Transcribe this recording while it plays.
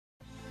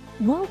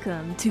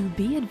Welcome to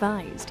Be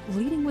Advised,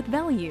 Leading with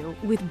Value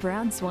with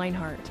Brad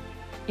Swineheart.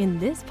 In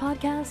this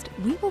podcast,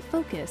 we will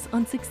focus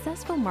on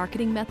successful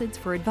marketing methods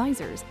for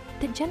advisors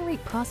that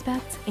generate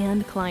prospects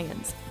and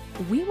clients.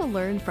 We will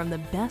learn from the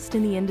best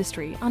in the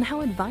industry on how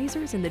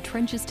advisors in the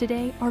trenches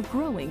today are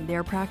growing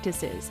their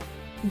practices.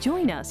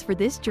 Join us for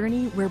this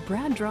journey where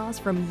Brad draws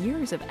from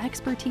years of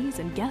expertise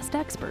and guest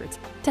experts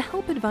to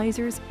help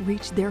advisors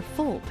reach their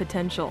full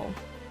potential.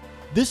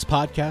 This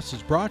podcast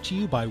is brought to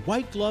you by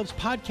WhiteGlove's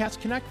Podcast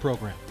Connect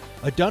program,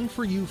 a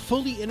done-for-you,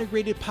 fully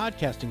integrated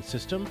podcasting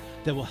system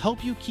that will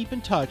help you keep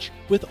in touch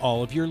with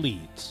all of your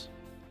leads.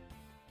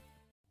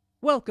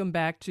 Welcome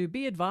back to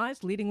Be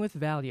Advised, Leading with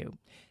Value.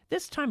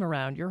 This time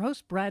around, your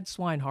host Brad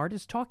Swineheart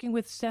is talking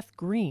with Seth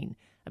Greene,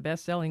 a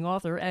best-selling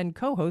author and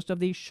co-host of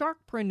the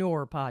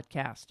SharkPreneur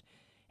Podcast.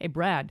 Hey,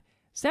 Brad,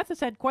 Seth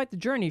has had quite the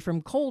journey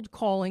from cold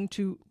calling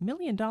to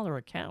million-dollar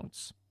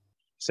accounts.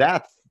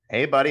 Seth,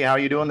 hey, buddy, how are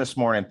you doing this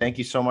morning? Thank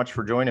you so much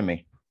for joining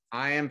me.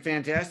 I am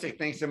fantastic.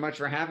 Thanks so much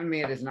for having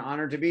me. It is an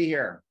honor to be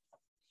here.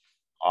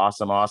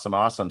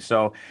 Awesome.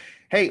 So,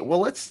 hey, well,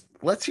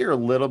 let's hear a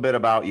little bit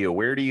about you.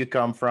 Where do you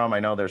come from? I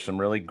know there's some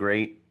really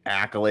great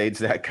accolades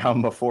that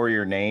come before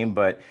your name,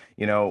 but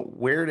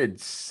where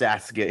did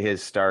Seth get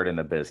his start in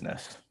the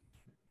business?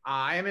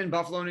 I am in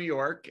Buffalo, New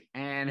York,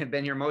 and have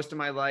been here most of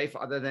my life,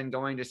 other than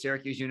going to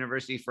Syracuse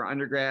University for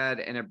undergrad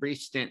and a brief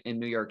stint in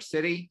New York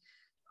City.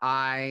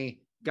 I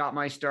got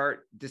my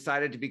start,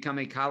 decided to become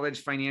a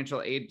college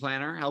financial aid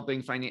planner,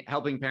 helping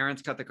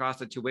parents cut the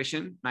cost of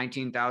tuition,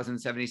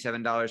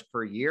 $19,077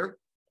 per year.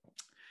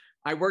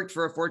 I worked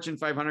for a Fortune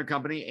 500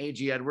 company,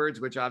 A.G. Edwards,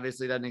 which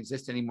obviously doesn't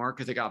exist anymore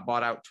because it got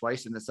bought out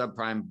twice in the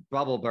subprime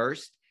bubble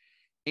burst.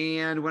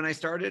 And when I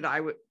started,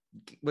 I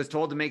was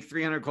told to make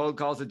 300 cold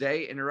calls a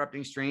day,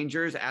 interrupting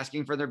strangers,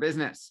 asking for their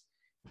business.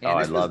 And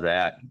I love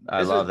that.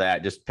 I love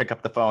that. Just pick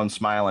up the phone,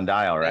 smile, and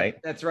dial, right?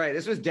 That's right.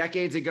 This was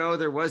decades ago.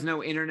 There was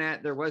no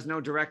internet. There was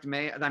no direct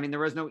mail. There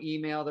was no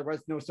email. There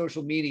was no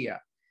social media.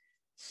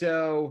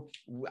 So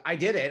I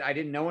did it. I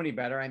didn't know any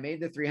better. I made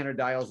the 300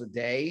 dials a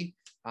day.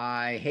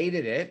 I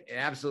hated it. It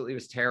absolutely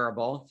was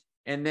terrible.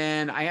 And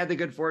then I had the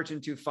good fortune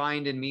to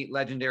find and meet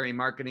legendary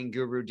marketing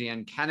guru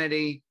Dan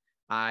Kennedy.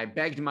 I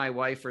begged my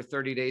wife for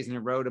 30 days in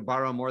a row to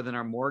borrow more than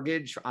our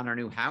mortgage on our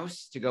new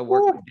house to go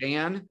work with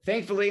Dan.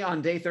 Thankfully,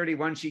 on day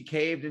 31, she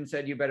caved and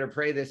said, "You better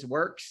pray this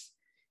works."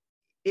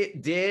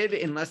 It did.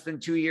 In less than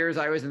 2 years,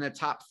 I was in the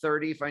top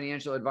 30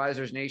 financial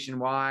advisors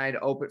nationwide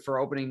for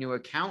opening new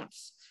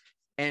accounts.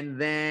 And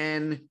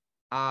then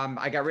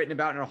I got written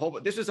about in a whole,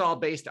 this was all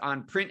based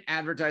on print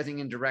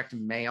advertising and direct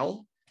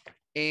mail.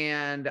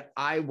 And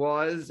I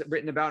was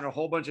written about in a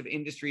whole bunch of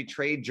industry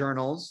trade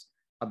journals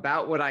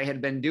about what I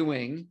had been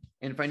doing.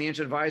 And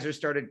financial advisors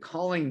started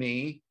calling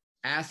me,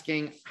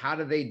 asking, how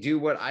do they do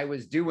what I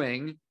was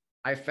doing?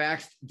 I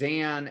faxed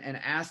Dan and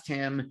asked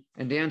him,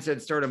 and Dan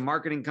said, start a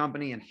marketing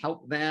company and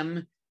help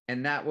them.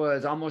 And that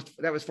was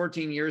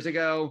 14 years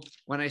ago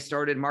when I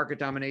started Market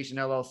Domination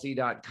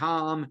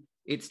LLC.com.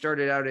 It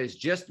started out as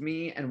just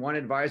me and one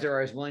advisor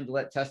I was willing to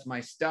let test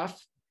my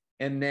stuff.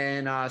 And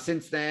then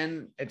since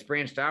then, it's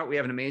branched out. We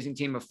have an amazing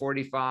team of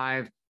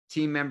 45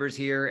 team members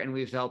here, and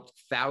we've helped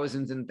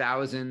thousands and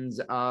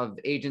thousands of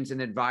agents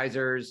and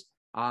advisors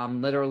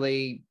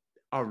literally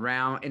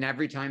around in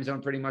every time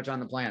zone pretty much on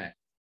the planet.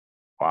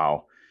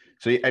 Wow.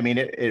 So,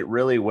 it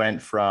really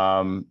went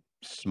from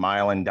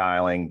smile and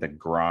dialing, the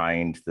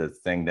grind, the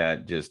thing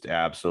that just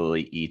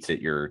absolutely eats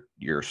at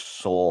your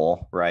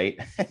soul, right?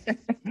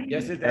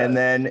 Yes, it does.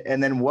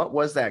 And then what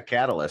was that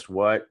catalyst?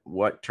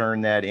 What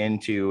turned that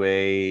into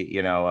a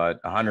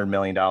 $100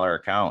 million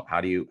account?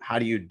 How do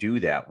you do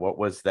that? What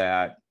was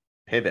that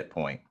pivot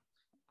point?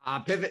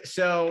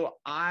 So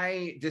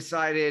I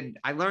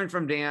learned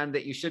from Dan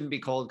that you shouldn't be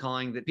cold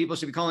calling, that people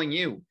should be calling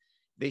you.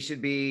 They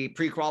should be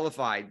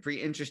pre-qualified,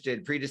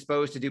 pre-interested,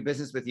 predisposed to do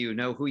business with you,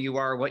 know who you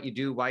are, what you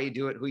do, why you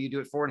do it, who you do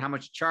it for, and how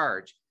much you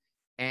charge.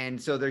 And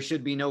so there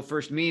should be no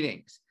first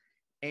meetings.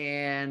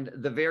 And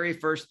the very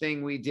first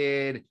thing we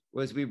did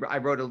was I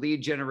wrote a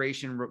lead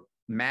generation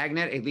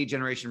magnet, a lead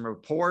generation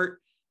report.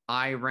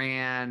 I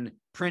ran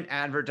print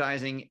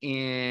advertising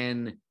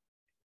in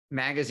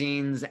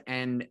magazines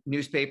and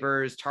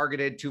newspapers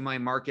targeted to my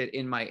market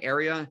in my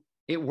area.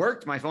 It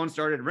worked. My phone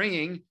started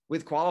ringing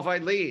with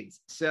qualified leads.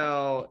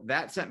 So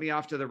that sent me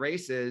off to the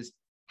races.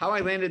 How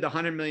I landed the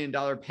 $100 million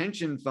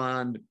pension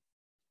fund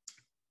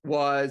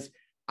was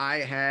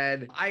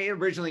I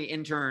originally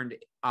interned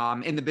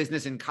in the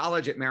business in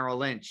college at Merrill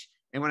Lynch.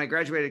 And when I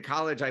graduated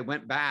college, I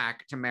went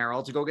back to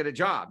Merrill to go get a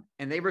job,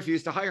 and they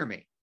refused to hire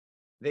me.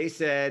 They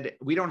said,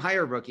 "We don't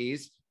hire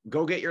rookies.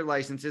 Go get your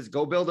licenses,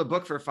 go build a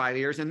book for 5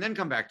 years, and then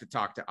come back to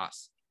talk to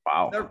us."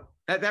 Wow.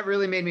 That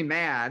really made me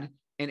mad.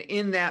 And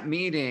in that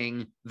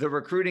meeting, the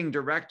recruiting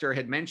director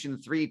had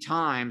mentioned 3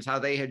 times how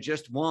they had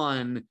just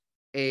won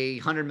a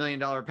 $100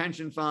 million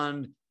pension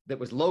fund that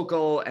was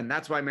local. And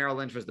that's why Merrill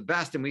Lynch was the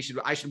best. And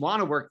I should want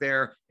to work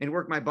there and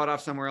work my butt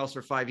off somewhere else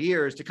for 5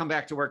 years to come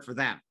back to work for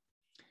them.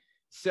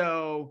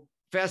 So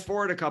fast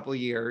forward a couple of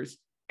years,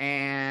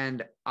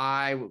 and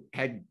I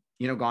had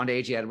gone to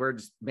H.E.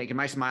 Edwards, making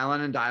my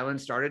smiling and dialing,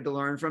 started to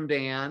learn from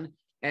Dan.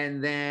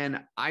 And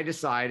then I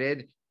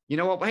decided, you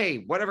know what, hey,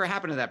 whatever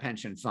happened to that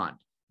pension fund,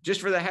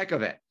 just for the heck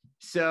of it.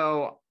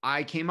 So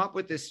I came up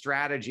with this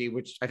strategy,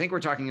 which I think we're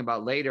talking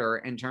about later,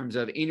 in terms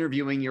of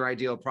interviewing your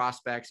ideal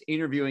prospects,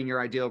 interviewing your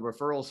ideal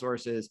referral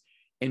sources,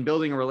 and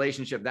building a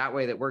relationship that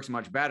way that works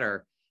much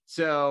better.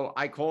 So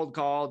I cold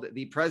called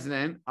the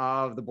president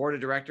of the board of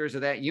directors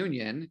of that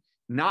union,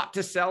 not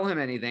to sell him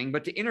anything,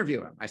 but to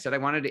interview him. I said I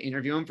wanted to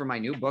interview him for my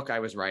new book I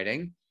was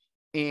writing.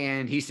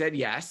 And he said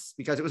yes,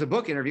 because it was a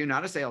book interview,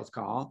 not a sales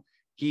call.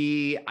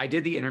 I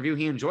did the interview.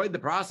 He enjoyed the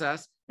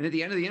process. And at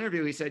the end of the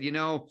interview, he said,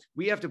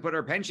 we have to put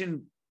our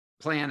pension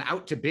plan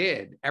out to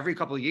bid every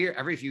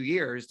few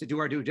years to do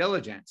our due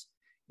diligence.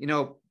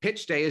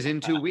 Pitch day is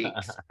in 2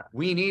 weeks.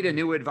 We need a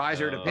new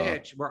advisor to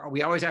pitch.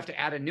 We always have to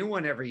add a new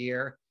one every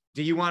year.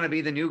 Do you want to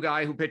be the new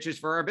guy who pitches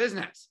for our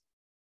business?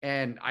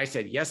 And I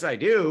said, yes, I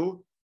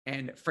do.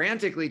 And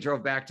frantically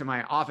drove back to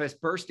my office,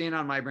 burst in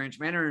on my branch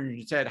manager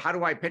and said, how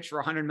do I pitch for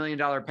a $100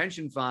 million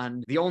pension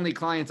fund? The only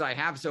clients I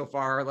have so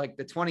far are like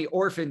the 20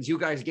 orphans you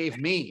guys gave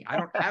me. I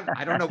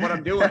don't know what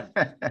I'm doing.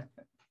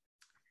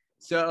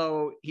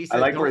 So he said, I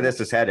like where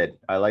this is headed.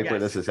 Where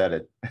this is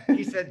headed.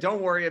 He said,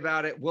 don't worry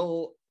about it.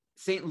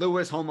 St.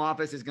 Louis home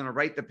office is going to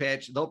write the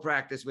pitch. They'll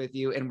practice with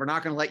you, and we're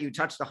not going to let you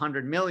touch the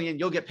 100 million.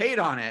 You'll get paid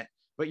on it,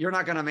 but you're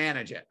not going to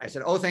manage it. I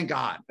said, oh, thank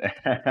God.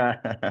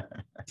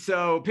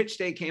 So pitch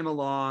day came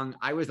along.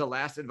 I was the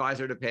last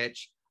advisor to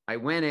pitch. I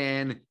went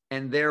in,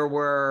 and there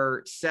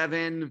were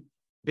 7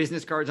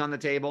 business cards on the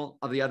table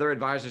of the other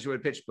advisors who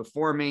had pitched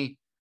before me.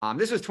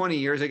 This was 20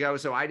 years ago.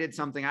 So I did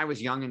something. I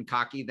was young and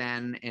cocky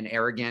then and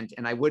arrogant,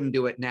 and I wouldn't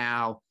do it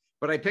now.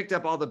 But I picked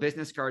up all the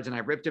business cards and I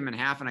ripped them in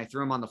half and I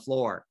threw them on the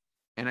floor.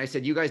 And I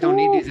said, you guys don't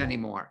need these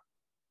anymore.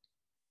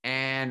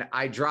 And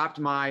I dropped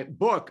my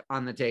book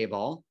on the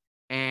table,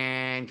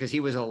 and because he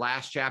was the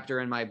last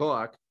chapter in my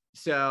book.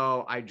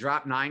 So I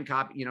dropped 9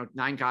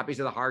 copies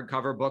of the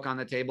hardcover book on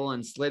the table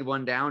and slid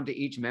one down to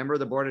each member of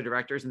the board of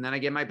directors. And then I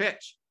gave my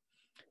pitch.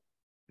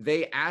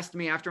 They asked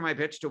me after my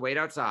pitch to wait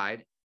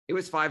outside. It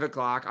was 5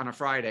 o'clock on a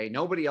Friday.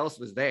 Nobody else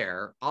was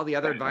there. All the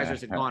other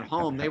advisors had gone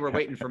home. They were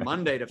waiting for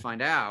Monday to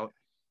find out.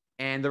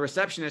 And the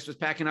receptionist was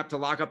packing up to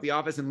lock up the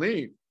office and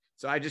leave.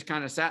 So I just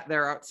kind of sat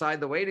there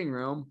outside the waiting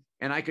room,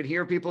 and I could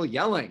hear people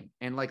yelling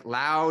and like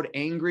loud,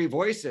 angry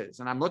voices.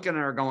 And I'm looking at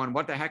her going,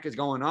 what the heck is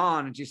going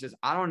on? And she says,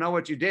 I don't know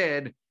what you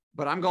did,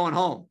 but I'm going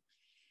home.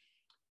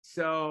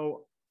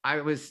 So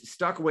I was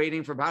stuck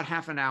waiting for about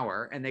half an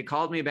hour, and they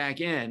called me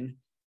back in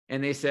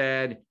and they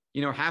said,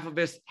 half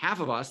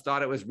of us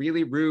thought it was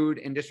really rude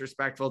and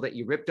disrespectful that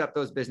you ripped up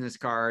those business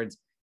cards,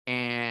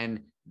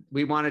 and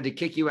we wanted to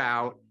kick you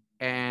out.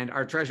 And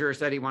our treasurer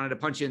said he wanted to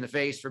punch you in the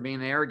face for being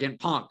an arrogant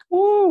punk.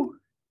 Woo.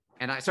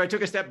 And so I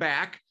took a step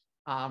back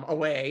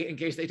away in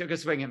case they took a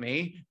swing at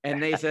me.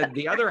 And they said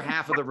the other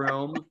half of the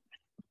room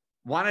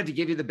wanted to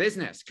give you the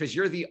business because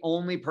you're the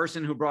only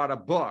person who brought a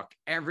book.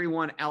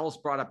 Everyone else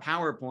brought a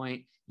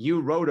PowerPoint. You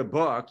wrote a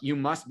book. You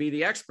must be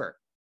the expert.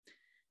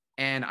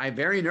 And I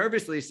very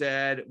nervously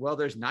said, well,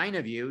 there's 9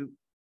 of you.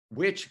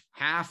 Which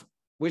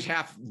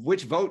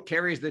vote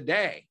carries the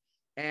day?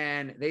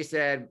 And they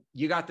said,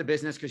 you got the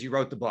business because you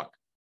wrote the book.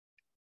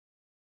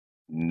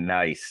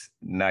 Nice.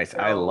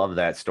 I love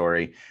that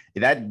story.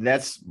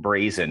 That's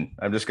brazen.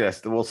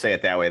 We'll say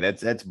it that way.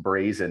 That's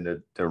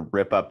brazen to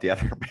rip up the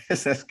other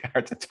business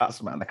cards and toss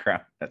them on the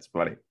ground. That's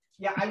funny.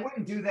 Yeah, I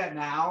wouldn't do that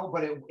now,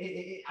 but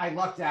I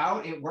lucked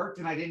out. It worked,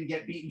 and I didn't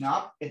get beaten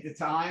up at the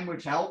time,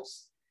 which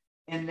helps.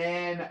 And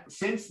then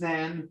since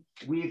then,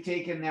 we've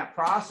taken that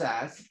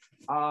process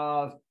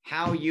of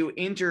how you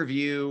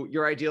interview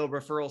your ideal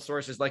referral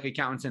sources like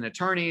accountants and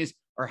attorneys,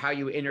 or how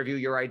you interview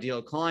your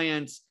ideal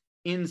clients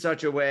in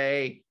such a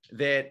way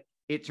that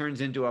it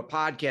turns into a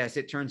podcast,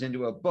 it turns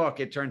into a book,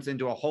 it turns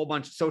into a whole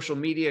bunch of social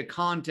media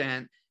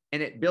content,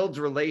 and it builds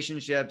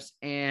relationships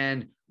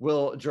and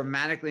will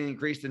dramatically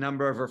increase the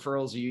number of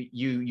referrals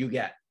you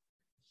get.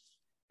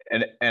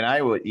 And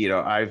I would,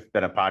 I've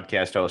been a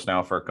podcast host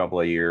now for a couple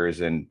of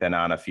years and been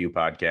on a few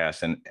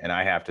podcasts. And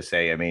I have to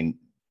say, I mean,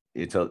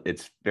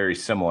 it's very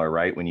similar,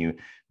 right? When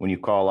you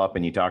call up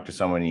and you talk to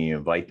someone and you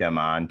invite them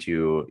on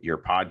to your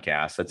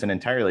podcast, that's an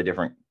entirely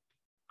different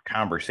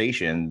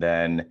conversation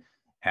than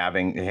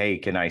having, hey,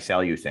 can I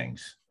sell you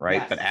things? Right.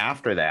 Yes. But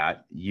after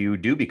that, you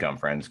do become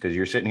friends because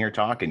you're sitting here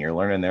talking, you're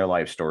learning their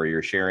life story,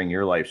 you're sharing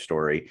your life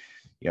story.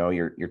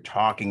 You're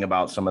talking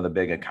about some of the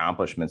big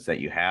accomplishments that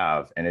you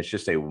have. And it's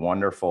just a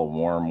wonderful,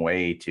 warm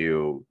way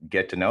to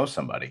get to know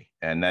somebody.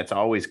 And that's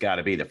always got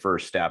to be the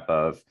first step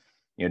of,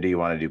 do you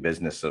want to do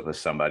business with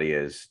somebody?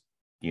 Is,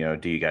 do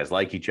you guys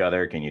like each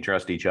other? Can you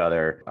trust each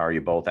other? Are you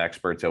both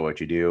experts at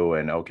what you do?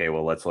 And okay,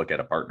 well, let's look at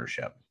a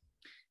partnership.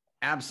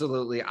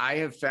 Absolutely. I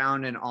have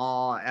found in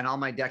all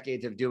my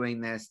decades of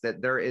doing this,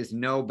 that there is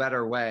no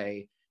better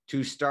way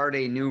to start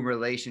a new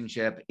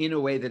relationship in a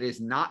way that is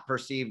not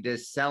perceived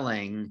as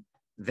selling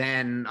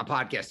than a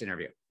podcast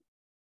interview.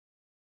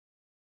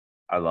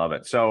 I love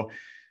it. So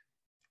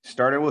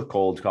started with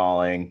cold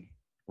calling,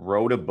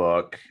 wrote a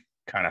book.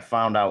 kind of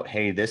found out,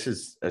 hey, this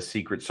is a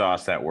secret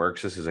sauce that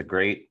works. This is a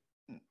great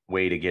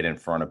way to get in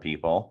front of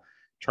people,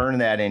 turn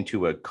that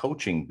into a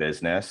coaching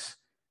business.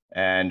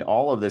 And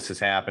all of this is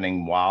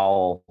happening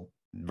while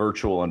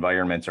virtual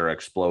environments are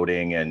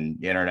exploding and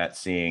the internet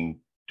seeing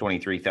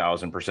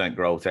 23,000%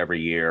 growth every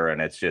year.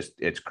 And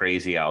it's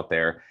crazy out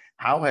there.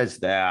 How has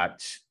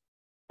that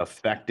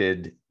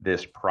affected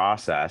this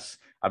process?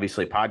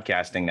 Obviously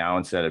podcasting now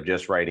instead of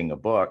just writing a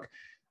book.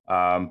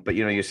 But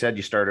you said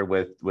you started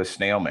with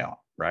snail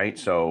mail, right?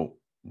 So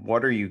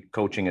what are you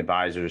coaching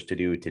advisors to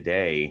do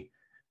today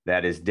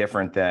that is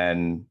different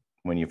than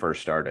when you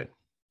first started?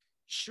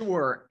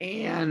 Sure.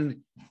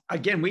 And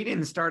again, we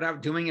didn't start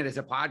out doing it as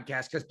a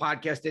podcast because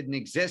podcast didn't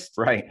exist.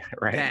 Right.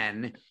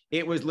 Then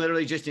it was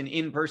literally just an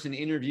in-person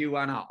interview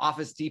on an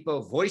Office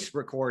Depot voice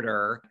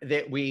recorder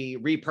that we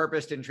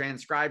repurposed and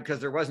transcribed because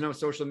there was no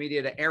social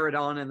media to air it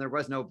on and there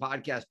was no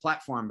podcast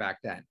platform back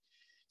then.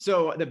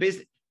 So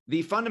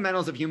the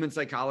fundamentals of human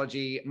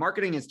psychology,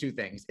 marketing is two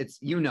things. It's,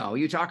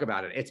 you talk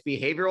about it. It's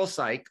behavioral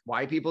psych,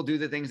 why people do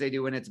the things they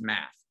do, and it's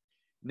math.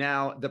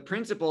 Now, the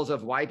principles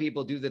of why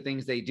people do the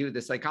things they do,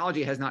 the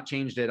psychology has not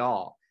changed at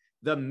all.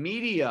 The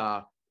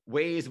media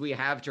ways we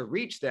have to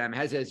reach them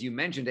has, as you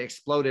mentioned,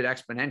 exploded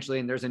exponentially.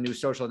 And there's a new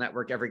social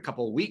network every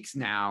couple of weeks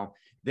now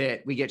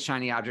that we get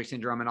shiny object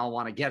syndrome and all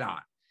want to get on.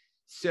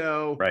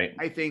 So right.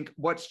 I think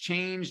what's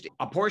changed,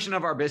 a portion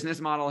of our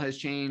business model has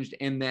changed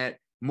in that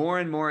more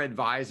and more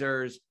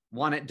advisors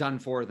want it done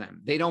for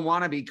them. They don't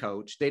want to be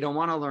coached. They don't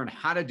want to learn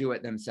how to do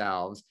it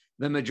themselves.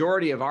 The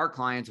majority of our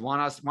clients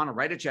want to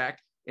write a check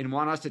and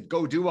want us to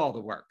go do all the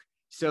work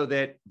so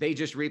that they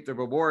just reap the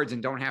rewards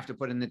and don't have to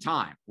put in the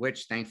time,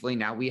 which thankfully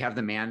now we have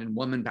the man and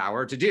woman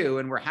power to do,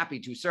 and we're happy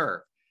to serve.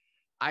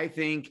 I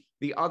think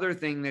the other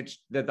thing that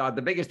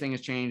the biggest thing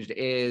has changed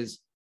is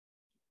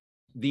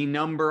the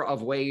number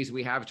of ways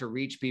we have to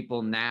reach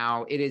people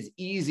now. It is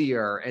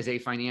easier as a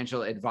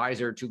financial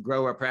advisor to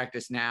grow a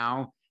practice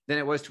now than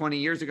it was 20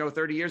 years ago,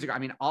 30 years ago. I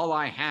mean, all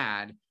I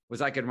had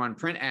was I could run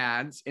print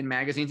ads in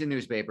magazines and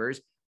newspapers.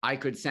 I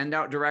could send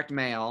out direct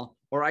mail,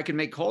 or I could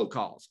make cold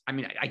calls. I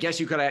mean, I guess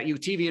you could,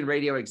 TV and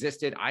radio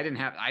existed. I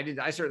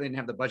certainly didn't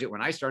have the budget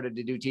when I started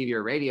to do TV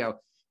or radio,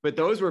 but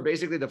those were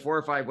basically the 4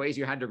 or 5 ways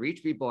you had to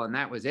reach people. And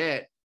that was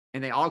it.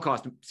 And they all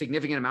cost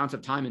significant amounts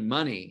of time and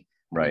money.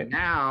 Right. And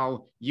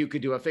now you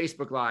could do a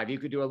Facebook Live, you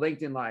could do a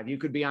LinkedIn Live, you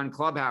could be on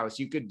Clubhouse,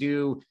 you could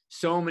do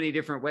so many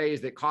different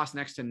ways that cost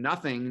next to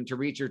nothing to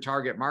reach your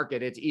target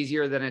market. It's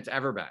easier than it's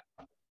ever been.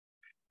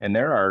 And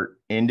there are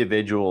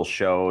individual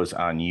shows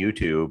on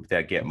YouTube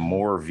that get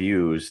more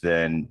views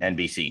than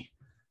NBC.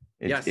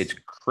 It's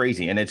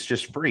crazy. And it's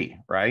just free,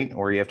 right?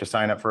 Or you have to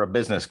sign up for a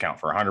business account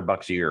for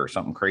 $100 a year or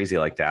something crazy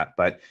like that.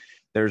 But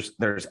there's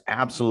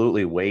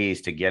absolutely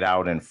ways to get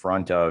out in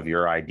front of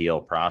your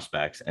ideal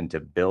prospects and to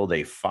build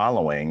a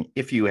following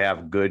if you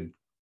have good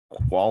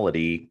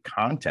quality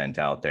content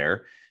out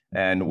there.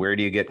 And where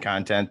do you get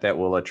content that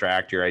will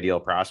attract your ideal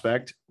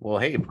prospect? Well,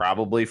 hey,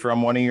 probably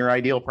from one of your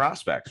ideal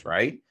prospects,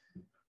 right?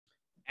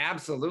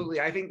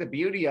 Absolutely. I think the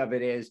beauty of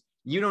it is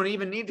you don't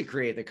even need to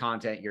create the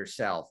content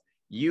yourself.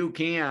 You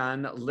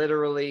can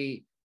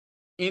literally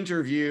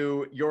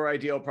interview your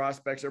ideal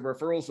prospects or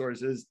referral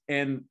sources,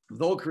 and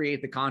they'll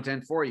create the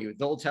content for you.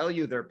 They'll tell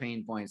you their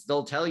pain points.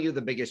 They'll tell you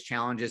the biggest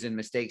challenges and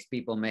mistakes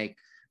people make.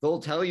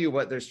 They'll tell you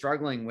what they're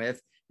struggling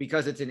with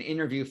because it's an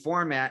interview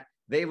format.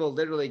 They will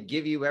literally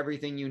give you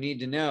everything you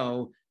need to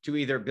know to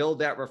either build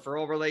that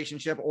referral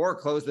relationship or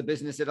close the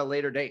business at a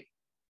later date.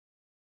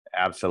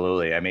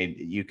 Absolutely. I mean,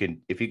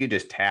 if you could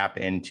just tap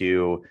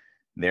into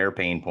their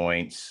pain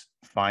points,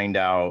 find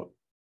out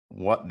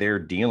what they're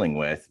dealing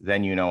with,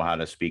 then you know how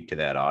to speak to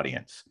that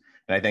audience.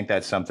 And I think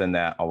that's something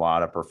that a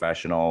lot of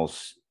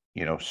professionals,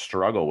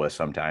 struggle with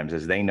sometimes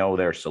is they know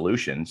their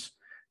solutions.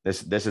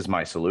 This is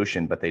my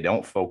solution, but they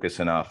don't focus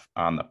enough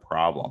on the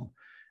problem.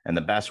 And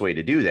the best way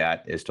to do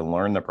that is to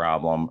learn the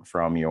problem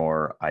from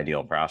your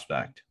ideal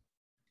prospect.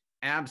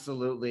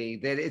 Absolutely.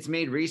 That it's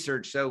made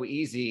research so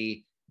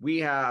easy.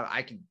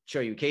 I could show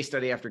you case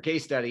study after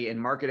case study and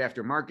market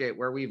after market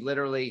where we've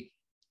literally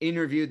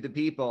interviewed the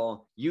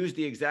people, used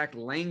the exact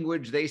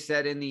language they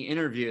said in the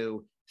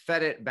interview,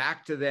 fed it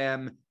back to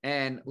them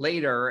and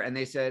later, and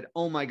they said,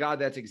 oh my God,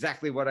 that's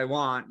exactly what I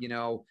want.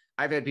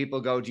 I've had people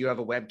go, do you have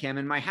a webcam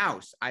in my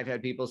house? I've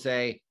had people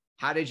say,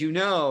 how did you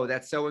know?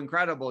 That's so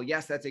incredible.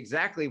 Yes, that's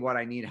exactly what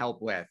I need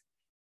help with.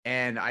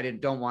 And I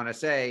don't want to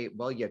say,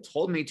 well, you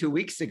told me 2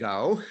 weeks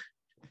ago.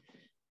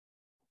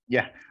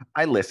 Yeah,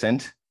 I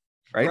listened.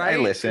 Right. I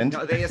listened.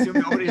 They assume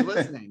nobody's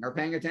listening or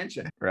paying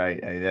attention. Right.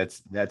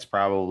 That's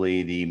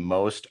probably the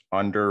most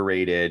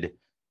underrated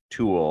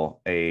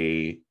tool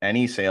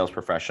any sales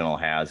professional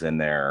has in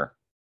their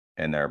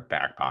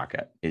back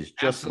pocket is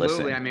just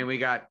listen. I mean, we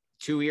got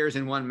 2 ears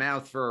and 1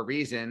 mouth for a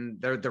reason.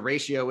 The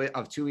ratio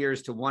of 2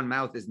 ears to 1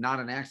 mouth is not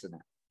an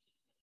accident.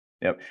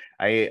 Yep.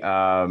 I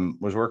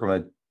was working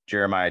with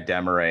Jeremiah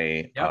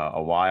Demaray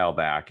a while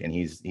back, and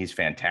he's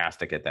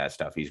fantastic at that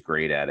stuff. He's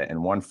great at it.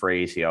 And one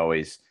phrase he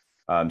always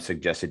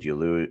suggested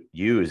you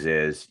use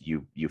is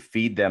you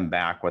feed them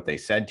back what they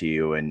said to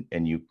you,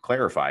 and you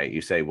clarify it.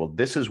 You say, well,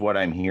 this is what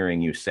I'm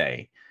hearing you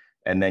say.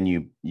 And then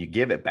you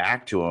give it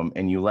back to them,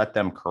 and you let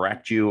them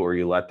correct you, or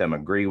you let them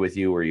agree with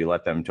you, or you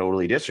let them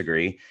totally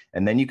disagree.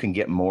 And then you can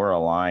get more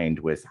aligned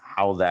with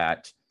how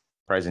that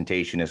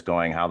presentation is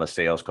going, how the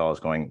sales call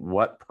is going,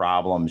 what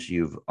problems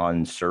you've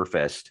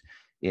unsurfaced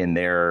in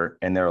their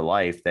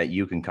life that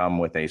you can come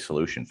with a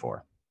solution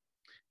for.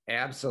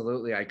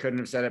 Absolutely. I couldn't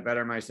have said it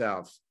better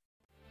myself.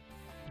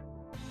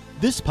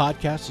 This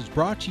podcast is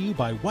brought to you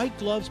by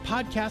WhiteGlove's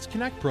Podcast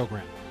Connect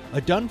program,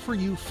 a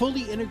done-for-you,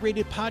 fully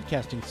integrated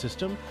podcasting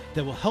system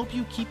that will help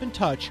you keep in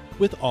touch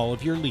with all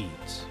of your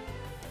leads.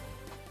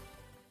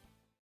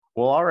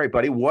 Well, all right,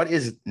 buddy. What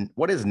is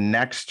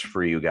next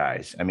for you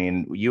guys? I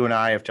mean, you and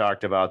I have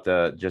talked about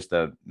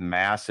the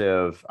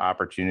massive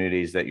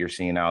opportunities that you're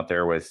seeing out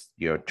there with,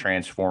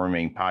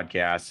 transforming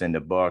podcasts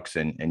into books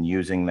and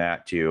using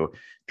that to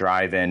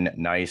drive in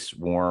nice,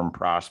 warm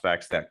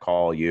prospects that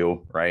call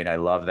you, right? I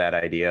love that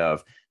idea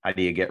of how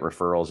do you get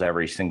referrals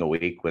every single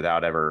week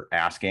without ever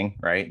asking,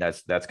 right?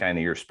 That's kind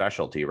of your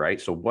specialty,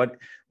 right? So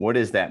what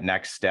is that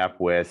next step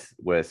with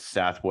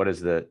Seth? What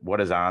is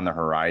on the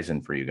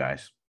horizon for you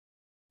guys?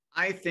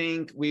 I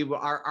think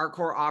our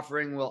core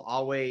offering will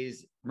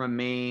always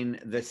remain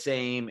the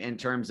same in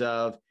terms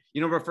of,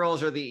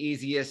 referrals are the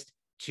easiest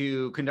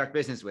to conduct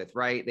business with,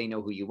 right? They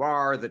know who you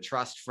are. The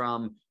trust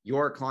from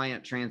your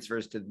client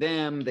transfers to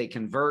them. They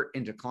convert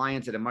into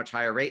clients at a much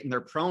higher rate, and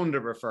they're prone to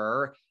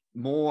refer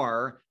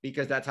more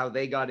because that's how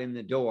they got in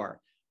the door.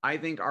 I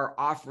think our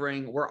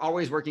offering, we're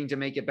always working to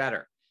make it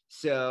better.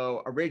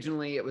 So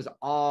originally it was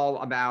all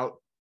about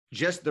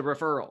just the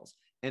referrals.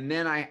 And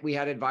then we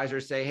had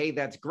advisors say, hey,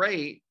 that's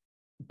great,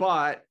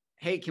 but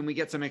hey, can we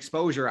get some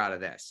exposure out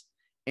of this?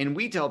 And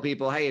we tell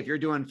people, hey, if you're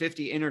doing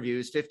 50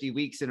 interviews, 50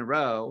 weeks in a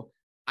row,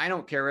 I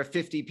don't care if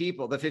the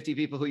 50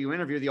 people who you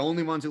interview, the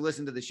only ones who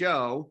listen to the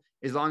show,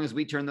 as long as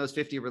we turn those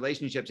 50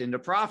 relationships into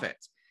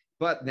profits.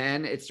 But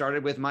then it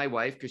started with my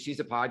wife, because she's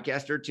a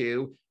podcaster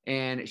too.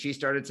 And she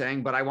started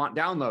saying, but I want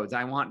downloads.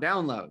 I want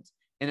downloads.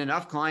 And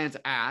enough clients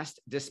asked,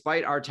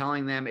 despite our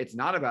telling them it's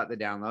not about the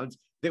downloads,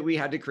 that we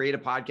had to create a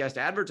podcast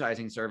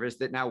advertising service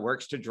that now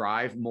works to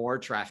drive more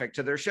traffic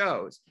to their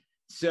shows.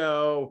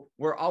 So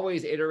we're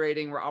always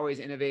iterating. We're always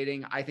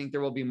innovating. I think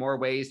there will be more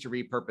ways to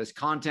repurpose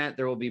content.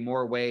 There will be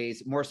more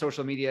ways, more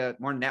social media,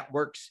 more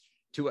networks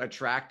to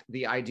attract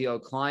the ideal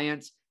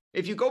clients.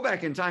 If you go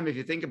back in time, if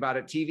you think about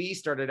it, TV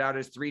started out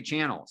as 3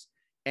 channels,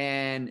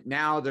 and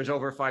now there's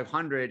over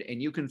 500,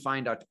 and you can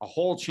find a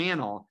whole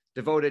channel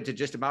devoted to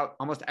just about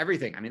almost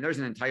everything. I mean, there's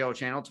an entire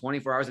channel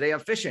 24 hours a day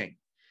of fishing.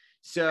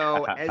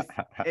 So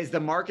as the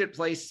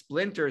marketplace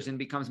splinters and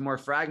becomes more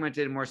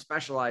fragmented and more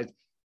specialized,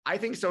 I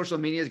think social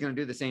media is going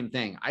to do the same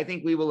thing. I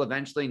think we will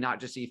eventually not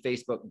just see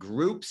Facebook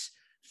groups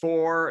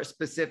for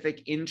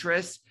specific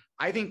interests.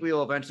 I think we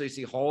will eventually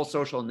see whole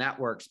social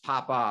networks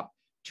pop up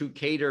to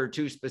cater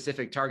to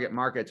specific target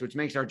markets, which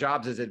makes our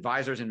jobs as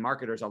advisors and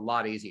marketers a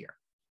lot easier.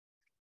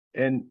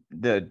 And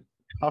the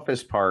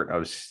toughest part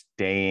of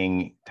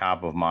staying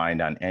top of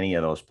mind on any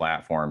of those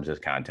platforms is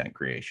content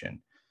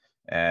creation.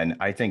 And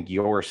I think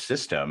your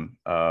system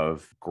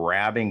of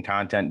grabbing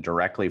content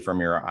directly from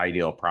your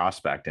ideal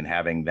prospect and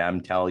having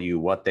them tell you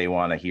what they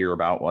want to hear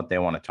about, what they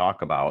want to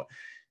talk about,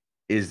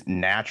 is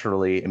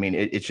naturally, I mean,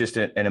 it's just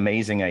an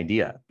amazing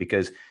idea,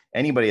 because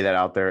anybody that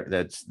out there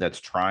that's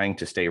trying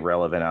to stay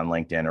relevant on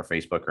LinkedIn or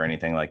Facebook or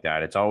anything like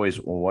that, it's always,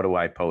 well, what do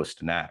I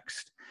post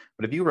next?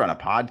 But if you run a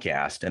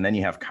podcast and then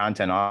you have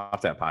content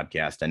off that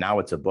podcast, and now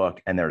it's a book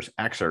and there's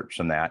excerpts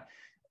from that,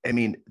 I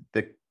mean,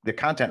 the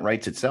content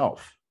writes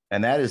itself.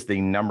 And that is the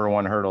number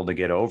one hurdle to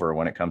get over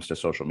when it comes to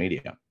social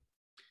media.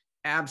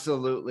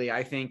 Absolutely.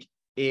 I think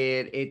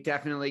it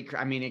definitely,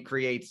 I mean, it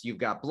creates, you've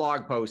got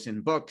blog posts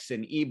and books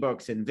and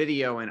ebooks and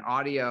video and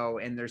audio,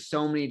 and there's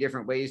so many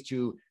different ways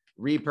to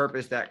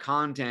repurpose that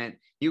content.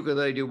 You could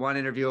literally do one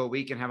interview a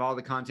week and have all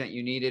the content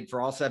you needed for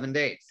all 7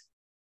 days.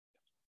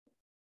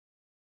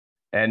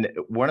 And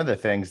one of the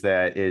things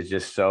that is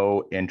just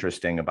so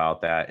interesting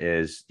about that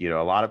is, a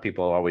lot of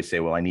people always say,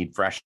 well, I need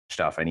fresh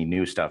stuff. I need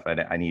new stuff.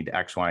 I need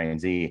X, Y, and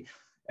Z.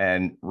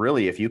 And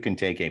really, if you can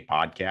take a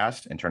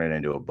podcast and turn it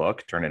into a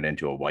book, turn it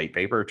into a white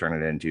paper,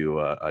 turn it into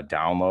a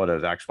download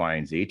of X, Y,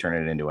 and Z, turn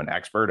it into an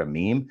expert, a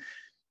meme,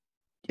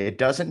 it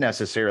doesn't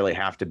necessarily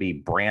have to be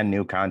brand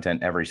new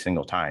content every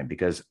single time,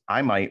 because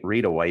I might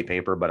read a white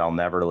paper, but I'll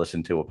never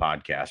listen to a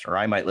podcast, or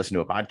I might listen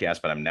to a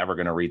podcast, but I'm never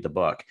going to read the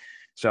book.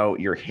 So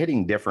you're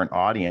hitting different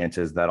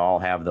audiences that all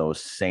have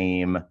those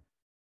same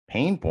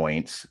pain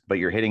points, but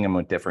you're hitting them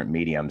with different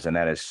mediums. And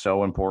that is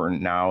so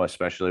important now,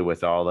 especially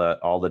with all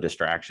the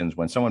distractions.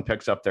 When someone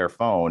picks up their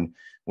phone,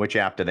 which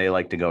app do they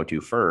like to go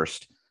to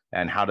first?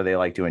 And how do they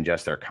like to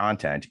ingest their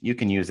content? You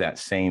can use that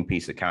same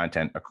piece of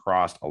content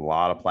across a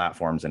lot of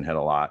platforms and hit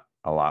a lot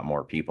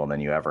more people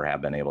than you ever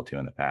have been able to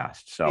in the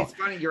past. So it's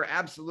funny. You're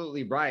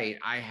absolutely right.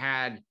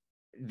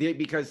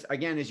 Because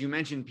again, as you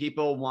mentioned,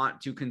 people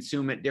want to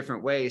consume it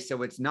different ways.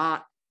 So it's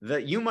not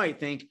that you might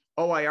think,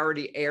 oh, I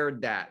already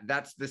aired that.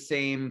 That's the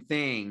same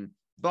thing.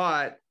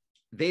 but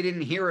they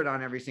didn't hear it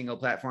on every single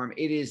platform.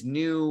 It is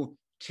new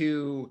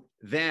to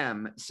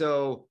them.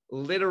 So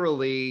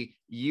literally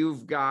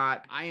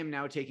I am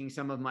now taking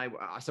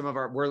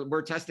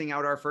we're testing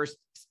out our first,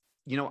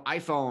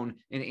 iPhone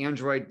and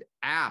Android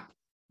app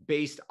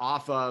based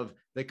off of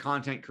the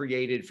content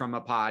created from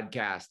a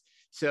podcast.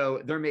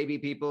 So there may be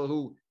people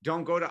who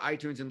don't go to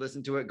iTunes and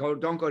listen to it,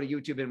 don't go to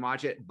YouTube and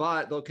watch it,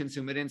 but they'll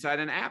consume it inside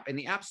an app in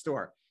the App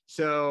Store.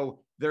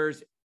 So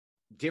there's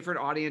different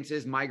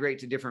audiences migrate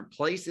to different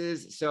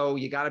places. So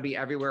you got to be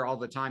everywhere all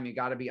the time. You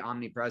got to be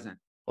omnipresent.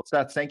 Well,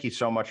 Seth, thank you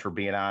so much for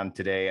being on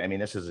today. I mean,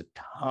 this is a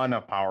ton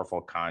of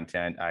powerful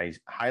content. I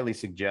highly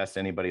suggest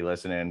anybody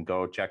listening,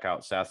 go check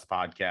out Seth's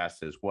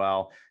podcast as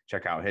well.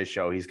 Check out his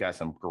show. He's got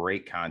some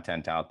great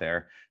content out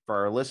there. For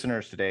our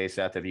listeners today,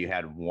 Seth, if you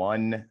had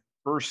one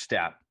first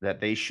step that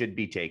they should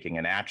be taking,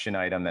 an action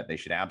item that they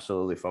should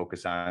absolutely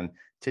focus on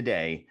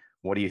today,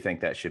 what do you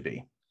think that should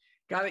be?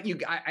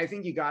 I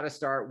think you got to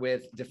start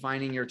with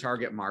defining your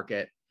target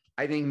market.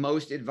 I think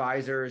most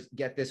advisors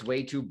get this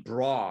way too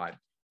broad.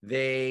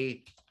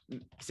 They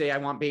say, I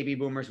want baby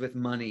boomers with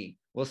money.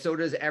 Well, so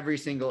does every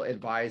single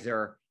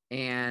advisor.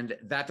 And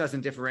that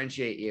doesn't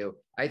differentiate you.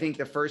 I think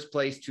the first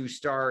place to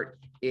start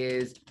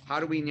is,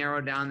 how do we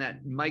narrow down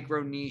that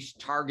micro niche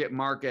target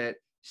market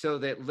so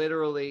that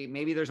literally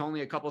maybe there's only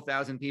a couple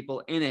thousand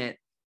people in it.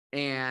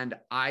 And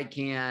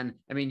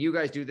you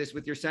guys do this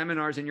with your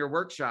seminars and your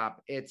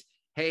workshop. It's,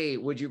 hey,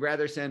 would you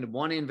rather send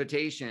one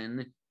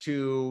invitation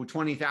to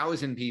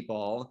 20,000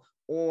 people,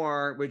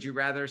 or would you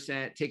rather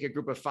take a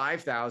group of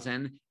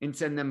 5,000 and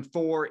send them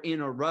 4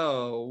 in a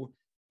row?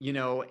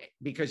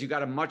 Because you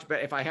got a much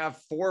better, if I have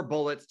 4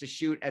 bullets to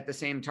shoot at the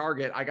same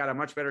target, I got a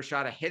much better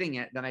shot of hitting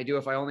it than I do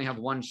if I only have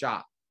 1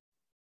 shot.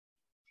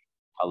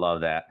 I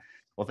love that.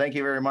 Well, thank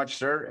you very much,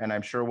 sir. And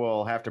I'm sure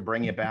we'll have to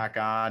bring you back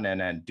on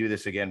and do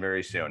this again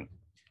very soon.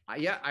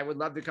 Yeah, I would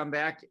love to come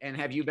back and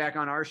have you back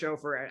on our show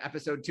for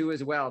episode 2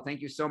 as well. Thank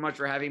you so much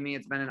for having me.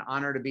 It's been an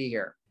honor to be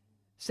here.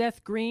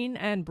 Seth Greene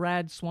and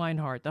Brad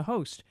Swineheart, the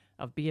host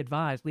of Be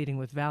Advised, Leading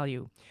with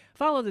Value.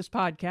 Follow this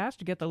podcast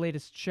to get the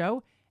latest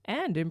show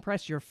and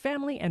impress your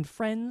family and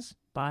friends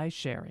by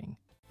sharing.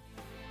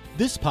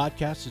 This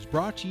podcast is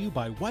brought to you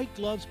by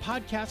WhiteGlove's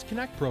Podcast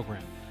Connect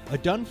program, a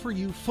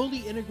done-for-you, fully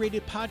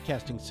integrated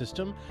podcasting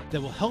system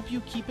that will help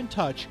you keep in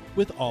touch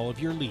with all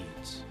of your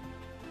leads.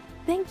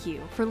 Thank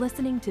you for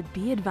listening to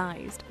Be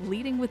Advised,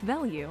 Leading with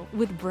Value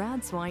with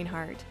Brad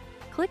Swineheart.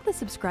 Click the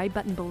subscribe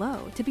button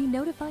below to be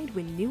notified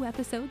when new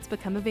episodes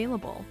become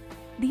available.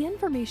 The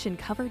information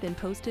covered and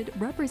posted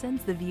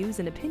represents the views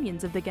and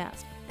opinions of the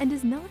guest and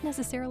does not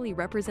necessarily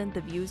represent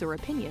the views or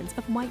opinions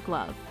of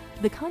WhiteGlove.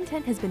 The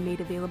content has been made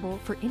available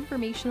for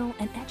informational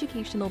and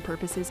educational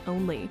purposes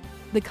only.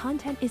 The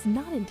content is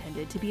not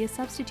intended to be a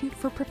substitute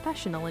for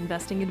professional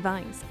investing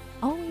advice.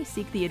 Always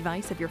seek the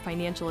advice of your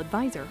financial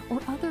advisor or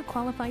other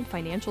qualified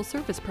financial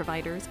service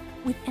providers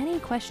with any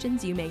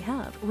questions you may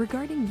have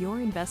regarding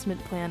your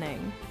investment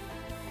planning.